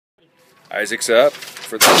Isaac's up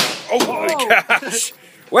for the... Oh my gosh!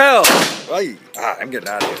 Well, I'm getting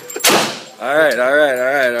out of here. All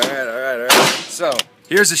right. So,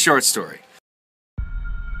 here's a short story.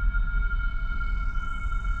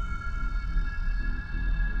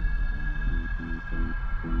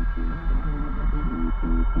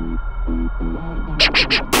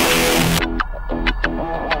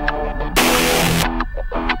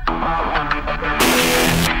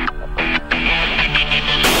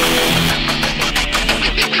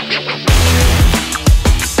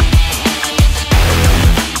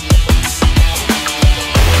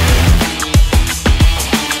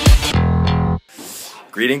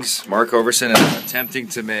 Greetings, Mark Hoverson, and I'm attempting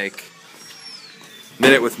to make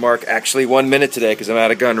Minute with Mark, actually 1 minute today because I'm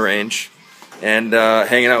at a gun range and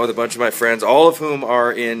hanging out with a bunch of my friends, all of whom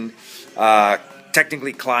are in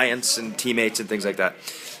technically clients and teammates and things like that.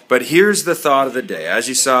 But here's the thought of the day. As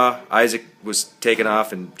you saw, Isaac was taking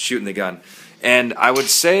off and shooting the gun. And I would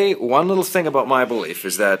say one little thing about my belief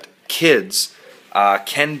is that kids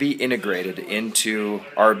can be integrated into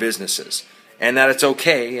our businesses. And that it's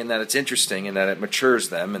okay, and that it's interesting, and that it matures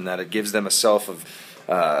them, and that it gives them a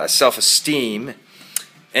self-esteem,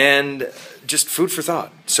 and just food for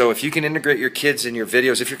thought. So if you can integrate your kids in your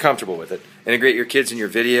videos, if you're comfortable with it, integrate your kids in your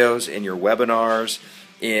videos, in your webinars,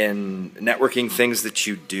 in networking things that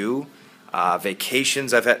you do,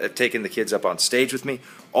 vacations. I've taken the kids up on stage with me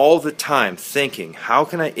all the time thinking, how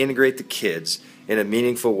can I integrate the kids in a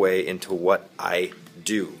meaningful way into what I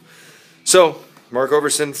do? So, Mark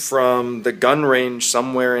Hoverson from the gun range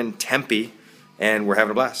somewhere in Tempe, and we're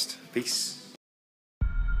having a blast. Peace.